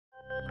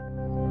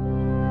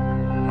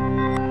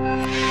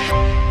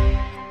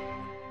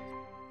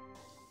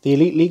The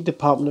Elite League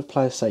Department of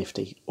Player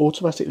Safety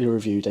automatically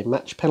reviewed a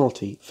match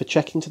penalty for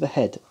checking to the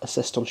head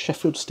assessed on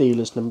Sheffield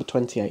Steelers number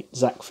 28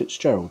 Zack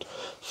Fitzgerald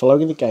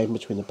following the game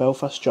between the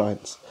Belfast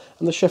Giants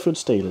and the Sheffield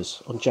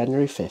Steelers on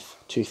January 5,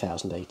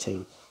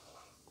 2018.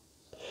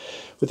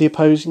 With the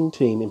opposing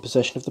team in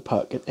possession of the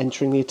puck and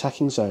entering the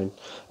attacking zone,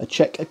 a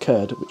check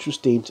occurred which was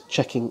deemed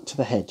checking to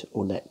the head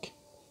or neck.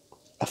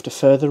 After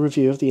further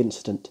review of the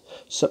incident,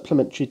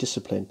 supplementary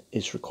discipline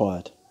is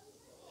required.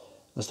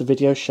 As the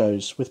video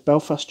shows, with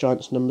Belfast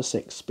Giants number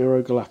 6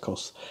 Spiro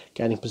Galakos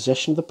gaining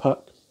possession of the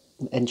puck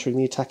and entering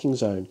the attacking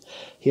zone,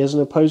 he has an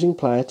opposing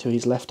player to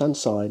his left-hand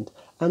side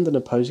and an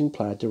opposing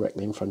player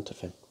directly in front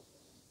of him.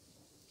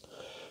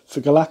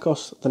 For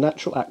Galakos, the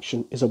natural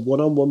action is a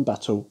one-on-one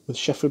battle with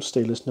Sheffield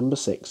Steelers number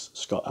 6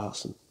 Scott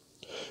Arson,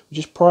 which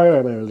is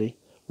primarily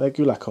where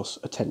Galakos'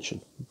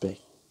 attention would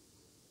be.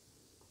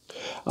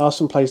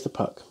 Arson plays the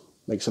puck,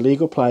 makes a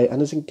legal play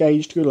and has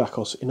engaged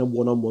Galakos in a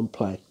one-on-one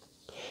play.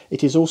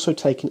 It is also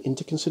taken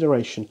into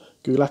consideration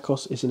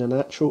Galakos is in a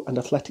natural and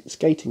athletic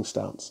skating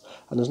stance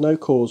and has no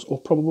cause or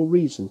probable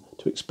reason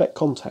to expect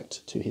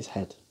contact to his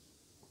head.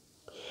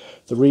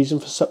 The reason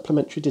for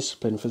supplementary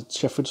discipline for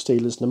Sheffield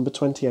Steelers number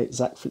 28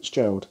 Zack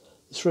Fitzgerald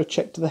is for a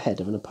check to the head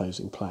of an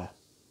opposing player.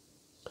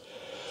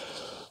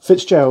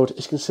 Fitzgerald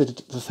is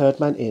considered the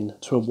third man in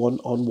to a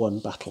one-on-one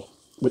battle,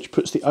 which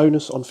puts the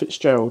onus on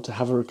Fitzgerald to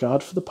have a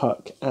regard for the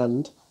puck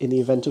and, in the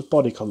event of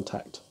body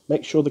contact,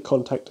 make sure the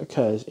contact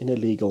occurs in a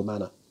legal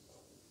manner.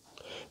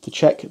 The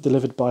check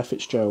delivered by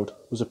Fitzgerald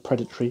was a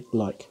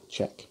predatory-like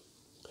check.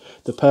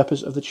 The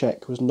purpose of the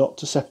check was not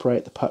to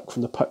separate the puck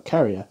from the puck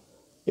carrier,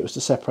 it was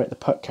to separate the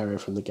puck carrier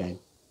from the game.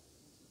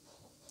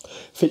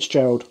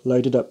 Fitzgerald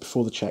loaded up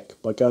before the check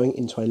by going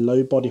into a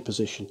low body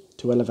position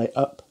to elevate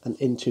up and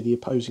into the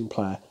opposing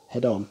player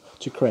head-on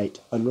to create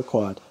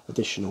unrequired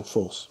additional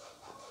force.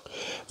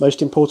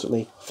 Most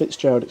importantly,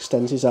 Fitzgerald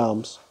extends his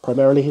arms,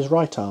 primarily his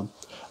right arm,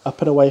 up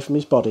and away from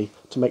his body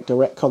to make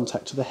direct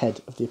contact to the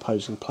head of the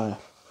opposing player.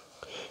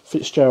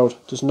 Fitzgerald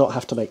does not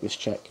have to make this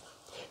check.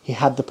 He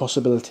had the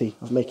possibility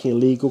of making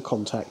illegal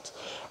contact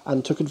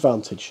and took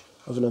advantage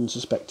of an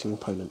unsuspecting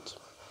opponent.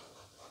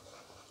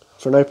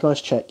 For an open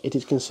ice check, it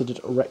is considered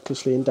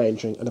recklessly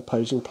endangering an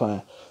opposing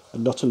player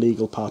and not a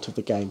legal part of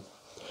the game.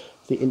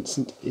 The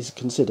incident is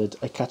considered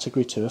a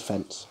Category 2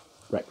 offence,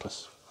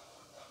 reckless.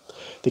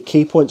 The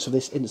key points of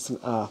this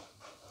incident are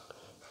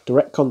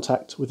direct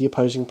contact with the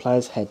opposing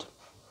player's head.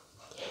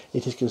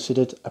 It is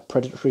considered a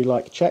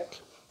predatory-like check.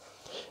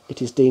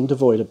 It is deemed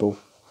avoidable.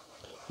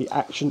 The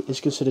action is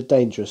considered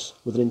dangerous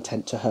with an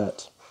intent to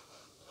hurt.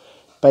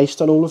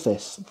 Based on all of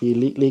this, the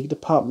Elite League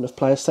Department of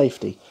Player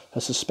Safety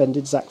has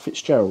suspended Zack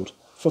Fitzgerald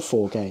for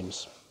 4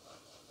 games.